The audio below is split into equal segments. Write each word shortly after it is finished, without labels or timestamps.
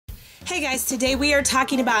Hey guys, today we are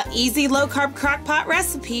talking about easy low-carb crock-pot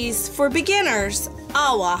recipes for beginners,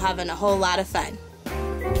 all while having a whole lot of fun.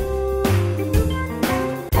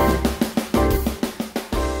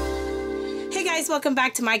 Hey guys, welcome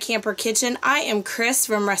back to my camper kitchen. I am Cris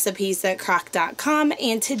from ReaderRecipes.com,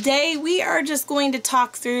 and today we are just going to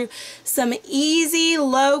talk through some easy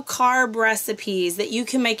low-carb recipes that you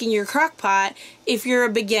can make in your crock-pot if you're a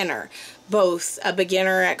beginner. Both a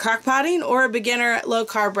beginner at crock-potting or a beginner at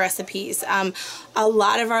low-carb recipes. A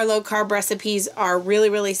lot of our low-carb recipes are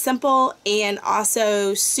really simple and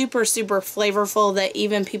also super flavorful that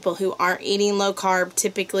even people who aren't eating low-carb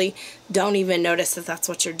typically don't even notice that that's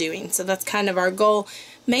what you're doing. So that's kind of our goal,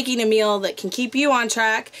 making a meal that can keep you on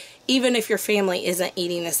track even if your family isn't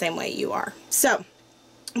eating the same way you are. So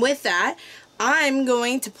with that, I'm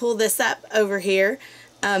going to pull this up over here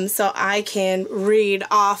so I can read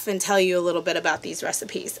off and tell you a little bit about these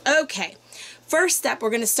recipes. Okay, first step,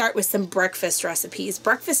 we're going to start with some breakfast recipes.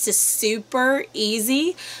 Breakfast is super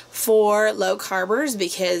easy for low carbers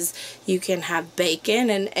because you can have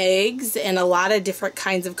bacon and eggs and a lot of different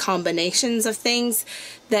kinds of combinations of things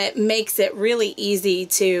that makes it really easy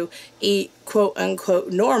to eat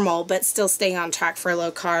quote-unquote normal but still stay on track for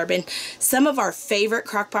low carb. And some of our favorite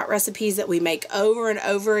crock-pot recipes that we make over and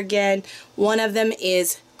over again, one of them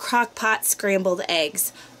is crock-pot scrambled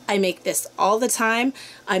eggs. I make this all the time.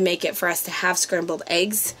 I make it for us to have scrambled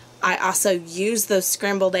eggs. I also use those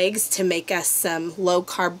scrambled eggs to make us some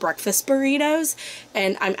low-carb breakfast burritos,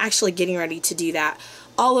 and I'm actually getting ready to do that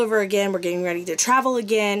all over again. We're getting ready to travel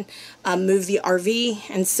again, move the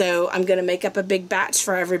RV, and so I'm going to make up a big batch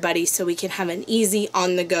for everybody so we can have an easy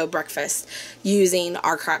on-the-go breakfast using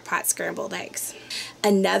our crock-pot scrambled eggs.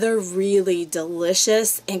 Another really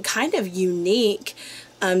delicious and kind of unique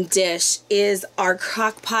dish is our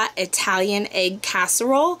crock-pot Italian egg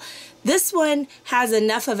casserole. This one has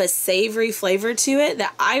enough of a savory flavor to it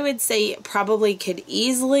that I would say it probably could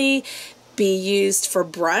easily be used for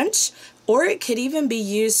brunch, or it could even be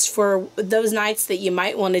used for those nights that you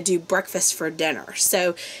might want to do breakfast for dinner.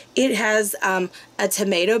 So it has a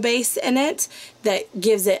tomato base in it that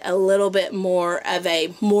gives it a little bit more of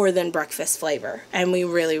a more than breakfast flavor, and we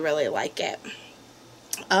really like it.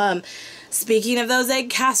 Speaking of those egg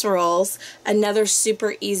casseroles, another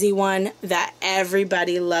super easy one that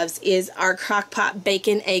everybody loves is our crock-pot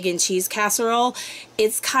bacon, egg, and cheese casserole.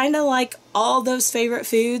 It's kind of like all those favorite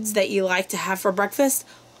foods that you like to have for breakfast,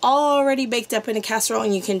 all already baked up in a casserole,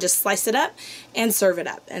 and you can just slice it up and serve it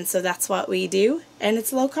up. And so that's what we do, and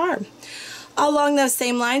it's low carb. Along those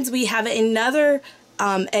same lines, we have another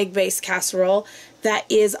egg-based casserole that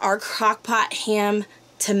is our crock-pot ham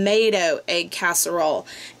tomato egg casserole,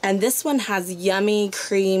 and this one has yummy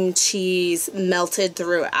cream cheese melted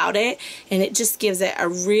throughout it, and it just gives it a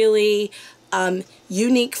really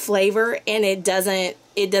unique flavor, and it doesn't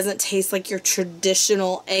taste like your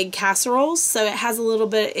traditional egg casseroles. So it has a little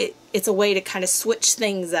bit, it's a way to kind of switch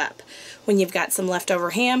things up when you've got some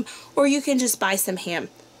leftover ham, or you can just buy some ham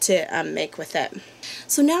to make with it.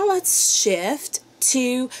 So now let's shift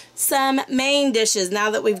to some main dishes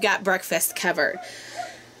now that we've got breakfast covered.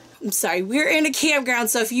 I'm sorry, we're in a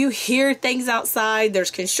campground, so if you hear things outside,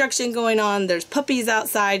 there's construction going on, there's puppies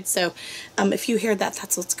outside, so if you hear that,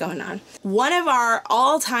 that's what's going on. One of our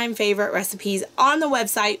all-time favorite recipes on the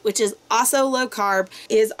website, which is also low carb,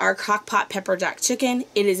 is our crock-pot pepper jack chicken.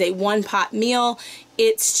 It is a one-pot meal.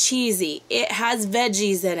 It's cheesy, it has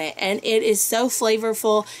veggies in it, and it is so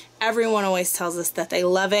flavorful. Everyone always tells us that they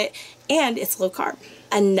love it, and it's low carb.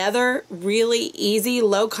 Another really easy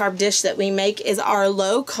low-carb dish that we make is our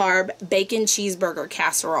low-carb bacon cheeseburger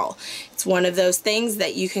casserole. It's one of those things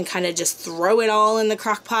that you can kind of just throw it all in the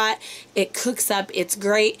crock pot. It cooks up. It's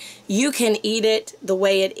great. You can eat it the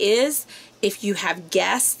way it is. If you have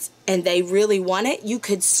guests and they really want it, you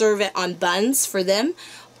could serve it on buns for them.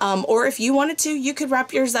 Or if you wanted to, you could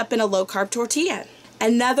wrap yours up in a low-carb tortilla.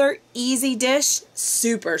 Another easy dish,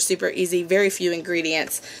 super easy, very few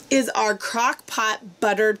ingredients, is our crock pot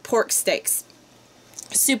buttered pork steaks.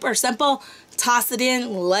 Super simple, toss it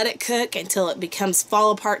in, let it cook until it becomes fall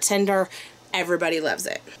apart tender. Everybody loves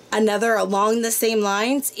it. Another along the same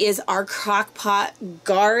lines is our crock pot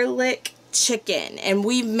garlic chicken, and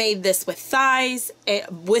we've made this with thighs,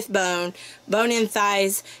 with bone-in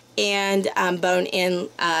thighs, and bone-in,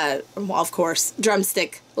 well, of course,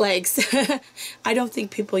 drumstick legs. I don't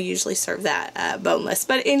think people usually serve that boneless,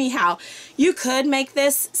 but anyhow, you could make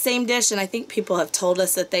this same dish, and I think people have told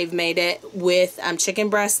us that they've made it with chicken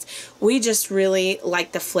breast. We just really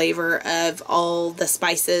like the flavor of all the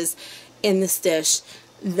spices in this dish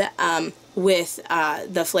with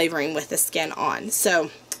the flavoring with the skin on.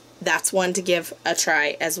 So that's one to give a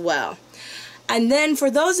try as well. And then for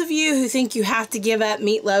those of you who think you have to give up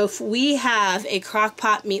meatloaf, we have a crock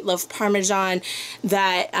pot meatloaf parmesan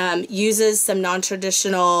that uses some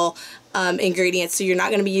non-traditional ingredients. So you're not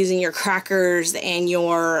going to be using your crackers and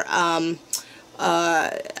your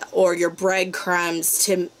or your breadcrumbs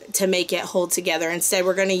to make it hold together. Instead,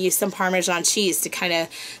 we're going to use some Parmesan cheese to kind of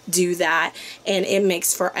do that, and it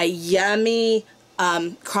makes for a yummy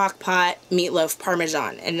crock pot meatloaf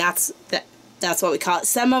parmesan, and that's what we call it.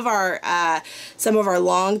 Some of our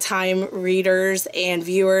longtime readers and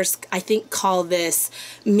viewers, I think, call this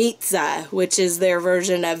pizza, which is their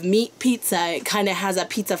version of meat pizza. It kind of has a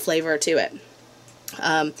pizza flavor to it.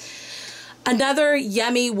 Another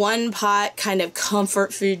yummy one-pot kind of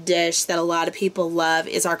comfort food dish that a lot of people love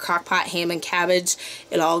is our crock pot ham and cabbage.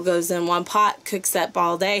 It all goes in one pot, cooks up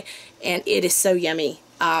all day, and it is so yummy.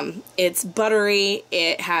 It's buttery,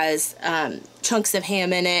 it has chunks of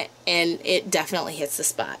ham in it, and it definitely hits the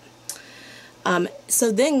spot.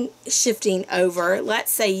 So then shifting over,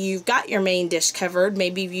 let's say you've got your main dish covered.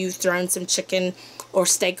 Maybe you've thrown some chicken or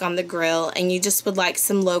steak on the grill and you just would like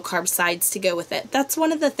some low carb sides to go with it. That's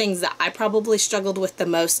one of the things that I probably struggled with the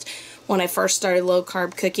most when I first started low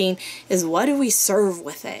carb cooking, is what do we serve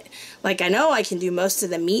with it? Like, I know I can do most of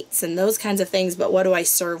the meats and those kinds of things, but what do I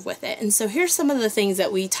serve with it? And so here's some of the things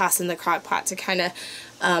that we toss in the crock pot to kind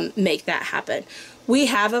of make that happen. We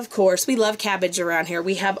have, of course, we love cabbage around here.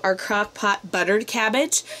 We have our crock pot buttered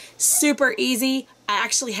cabbage. Super easy. I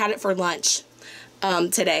actually had it for lunch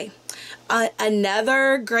today.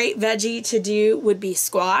 Another great veggie to do would be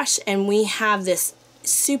squash, and we have this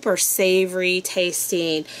super savory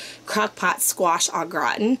tasting crock pot squash au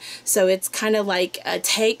gratin. So it's kind of like a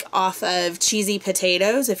take off of cheesy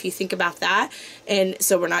potatoes, if you think about that. And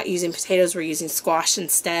so we're not using potatoes, we're using squash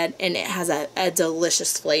instead, and it has a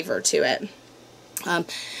delicious flavor to it.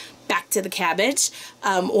 Back to the cabbage.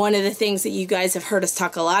 One of the things that you guys have heard us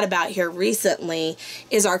talk a lot about here recently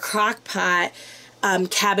is our crock pot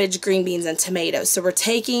cabbage, green beans, and tomatoes. So we're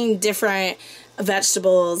taking different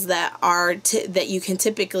vegetables that are that you can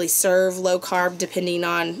typically serve low carb depending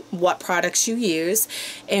on what products you use,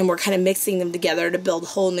 and we're kind of mixing them together to build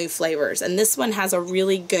whole new flavors. And this one has a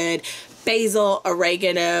really good basil,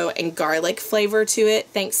 oregano, and garlic flavor to it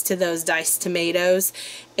thanks to those diced tomatoes,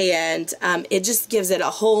 and it just gives it a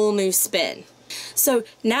whole new spin. So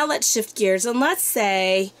now let's shift gears and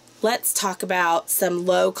let's talk about some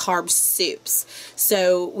low carb soups.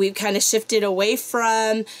 So we've kind of shifted away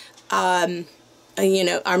from you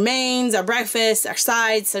know, our mains, our breakfast, our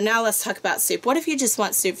sides. So now let's talk about soup. What if you just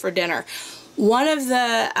want soup for dinner? One of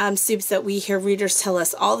the soups that we hear readers tell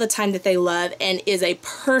us all the time that they love and is a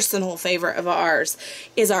personal favorite of ours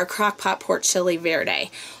is our crock pot pork chili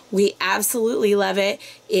verde. We absolutely love it.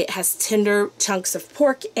 It has tender chunks of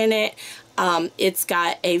pork in it. It's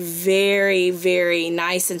got a very, very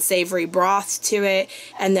nice and savory broth to it,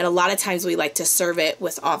 and then a lot of times we like to serve it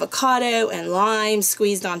with avocado and lime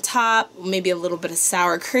squeezed on top, maybe a little bit of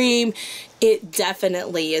sour cream. It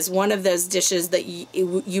definitely is one of those dishes that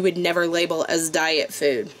you would never label as diet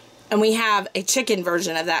food. And we have a chicken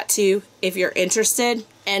version of that too, if you're interested.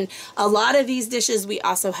 And a lot of these dishes we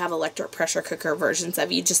also have electric pressure cooker versions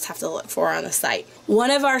of. You just have to look for on the site. One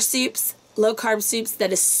of our soups, low carb soups,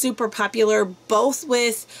 that is super popular both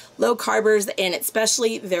with low carbers and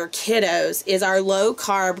especially their kiddos, is our low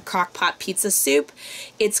carb crock pot pizza soup.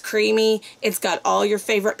 It's creamy, it's got all your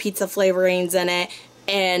favorite pizza flavorings in it,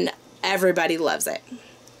 and everybody loves it.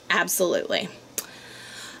 Absolutely.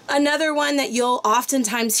 Another one that you'll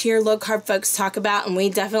oftentimes hear low carb folks talk about, and we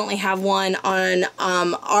definitely have one on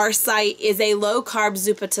our site, is a low carb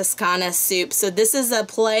zuppa toscana soup. So this is a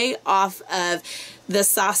play off of the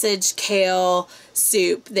sausage kale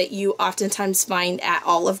soup that you oftentimes find at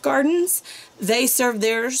Olive Gardens. They serve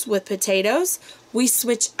theirs with potatoes. We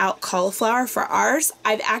switch out cauliflower for ours.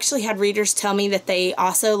 I've actually had readers tell me that they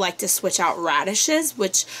also like to switch out radishes,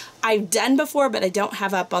 which I've done before, but I don't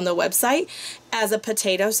have up on the website, as a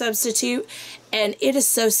potato substitute. And it is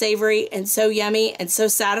so savory and so yummy and so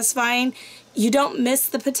satisfying. You don't miss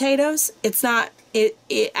the potatoes. It's not, it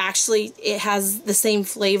actually has the same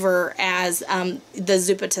flavor as the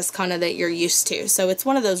zuppa toscana that you're used to. So it's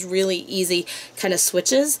one of those really easy kind of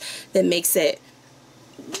switches that makes it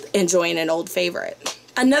enjoying an old favorite.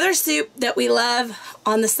 Another soup that we love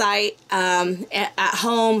on the site, at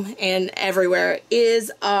home and everywhere,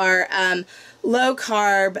 is our low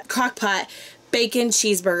carb crock pot bacon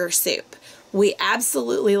cheeseburger soup. We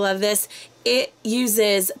absolutely love this. It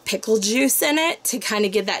uses pickle juice in it to kind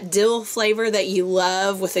of give that dill flavor that you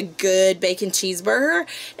love with a good bacon cheeseburger,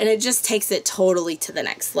 and it just takes it totally to the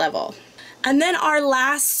next level. And then our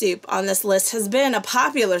last soup on this list has been a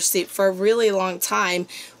popular soup for a really long time.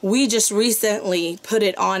 We just recently put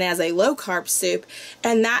it on as a low-carb soup,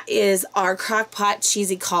 and that is our crock-pot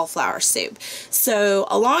cheesy cauliflower soup. So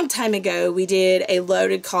a long time ago, we did a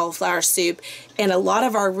loaded cauliflower soup, and a lot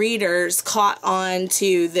of our readers caught on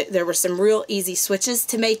to that there were some real easy switches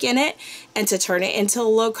to make in it and to turn it into a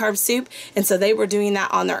low-carb soup, and so they were doing that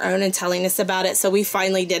on their own and telling us about it, so we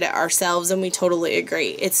finally did it ourselves, and we totally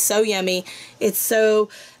agree. It's so yummy. It's so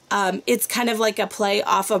it's kind of like a play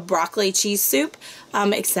off of broccoli cheese soup,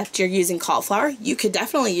 except you're using cauliflower. You could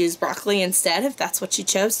definitely use broccoli instead if that's what you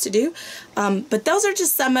chose to do. But those are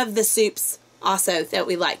just some of the soups also that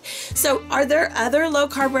we like. So are there other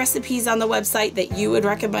low-carb recipes on the website that you would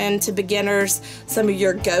recommend to beginners, some of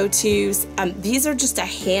your go-tos? These are just a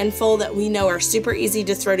handful that we know are super easy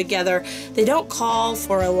to throw together. They don't call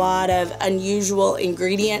for a lot of unusual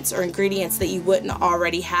ingredients or ingredients that you wouldn't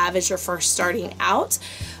already have as you're first starting out.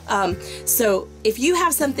 So if you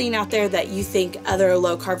have something out there that you think other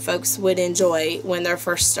low-carb folks would enjoy when they're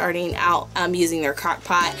first starting out using their crock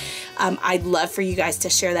pot, I'd love for you guys to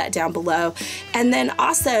share that down below. And then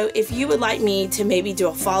also, if you would like me to maybe do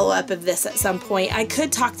a follow-up of this at some point, I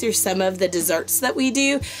could talk through some of the desserts that we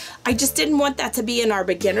do. I just didn't want that to be in our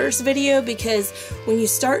beginners video, because when you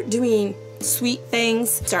start doing sweet things,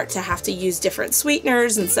 start to have to use different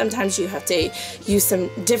sweeteners, and sometimes you have to use some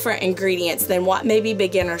different ingredients than what maybe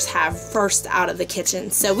beginners have first out of the kitchen.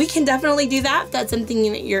 So we can definitely do that if that's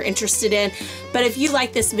something that you're interested in. But if you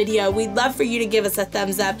like this video, we'd love for you to give us a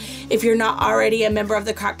thumbs up. If you're not already a member of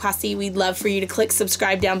the Crock Posse, we'd love for you to click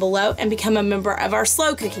subscribe down below and become a member of our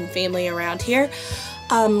slow cooking family around here.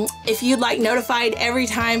 If you'd like notified every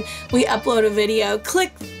time we upload a video,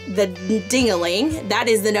 click the ding-a-ling. That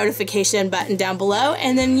is the notification button down below,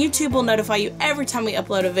 and then YouTube will notify you every time we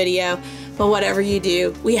upload a video. But whatever you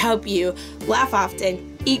do, we hope you laugh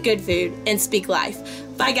often, eat good food, and speak life.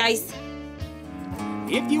 Bye, guys.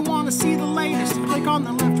 If you want to see the latest, click on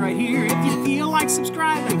the left right here. If you feel like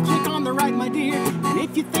subscribing, click on the right, my dear. And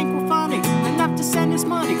if you think we're funny enough to send us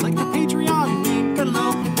money, click the Patreon